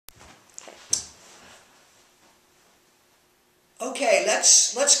Okay,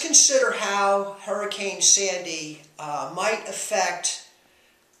 let's consider how Hurricane Sandy might affect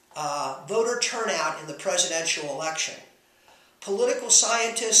voter turnout in the presidential election. Political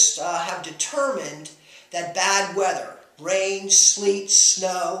scientists have determined that bad weather, rain, sleet,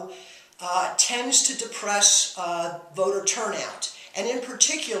 snow, tends to depress voter turnout. And in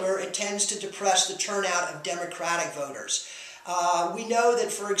particular, it tends to depress the turnout of Democratic voters. We know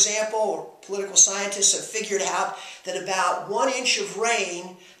that, for example, political scientists have figured out that about 1 inch of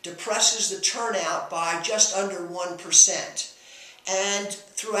rain depresses the turnout by just under 1%. And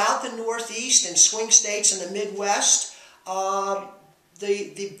throughout the Northeast and swing states in the Midwest,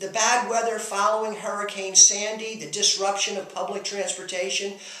 the bad weather following Hurricane Sandy, the disruption of public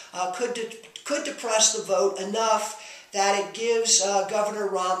transportation, could depress the vote enough that it gives Governor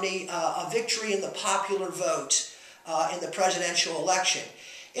Romney a victory in the popular vote in the presidential election.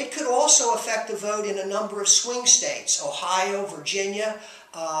 It could also affect the vote in a number of swing states, Ohio, Virginia,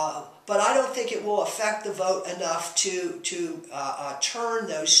 but I don't think it will affect the vote enough to turn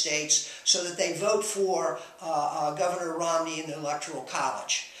those states so that they vote for Governor Romney in the Electoral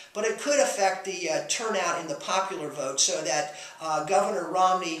College. But it could affect the turnout in the popular vote so that Governor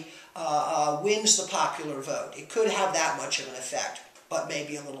Romney wins the popular vote. It could have that much of an effect, but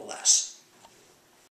maybe a little less.